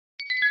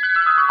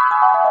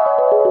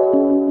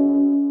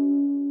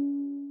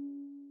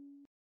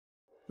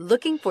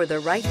Looking for the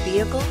right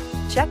vehicle?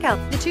 Check out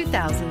the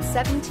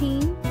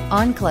 2017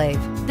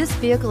 Enclave. This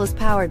vehicle is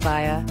powered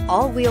by a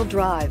all-wheel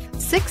drive,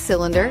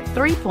 6-cylinder,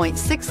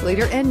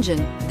 3.6-liter engine.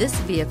 This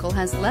vehicle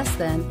has less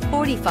than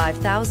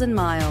 45,000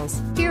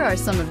 miles. Here are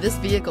some of this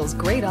vehicle's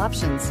great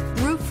options: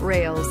 roof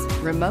rails,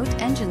 remote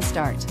engine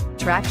start,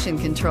 traction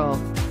control,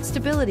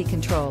 stability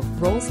control,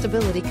 roll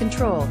stability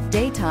control,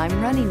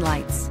 daytime running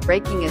lights,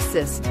 braking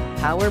assist,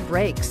 power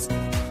brakes.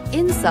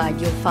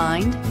 Inside you'll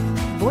find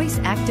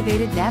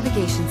voice-activated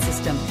navigation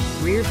system,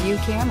 rear view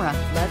camera,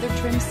 leather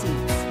trim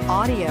seats,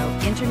 audio,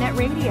 internet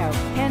radio,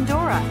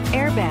 Pandora,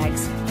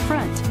 airbags,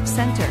 front,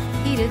 center,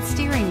 heated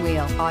steering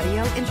wheel,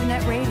 audio,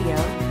 internet radio,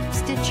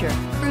 Stitcher,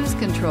 cruise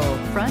control,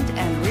 front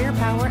and rear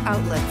power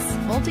outlets,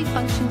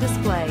 multifunction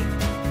display.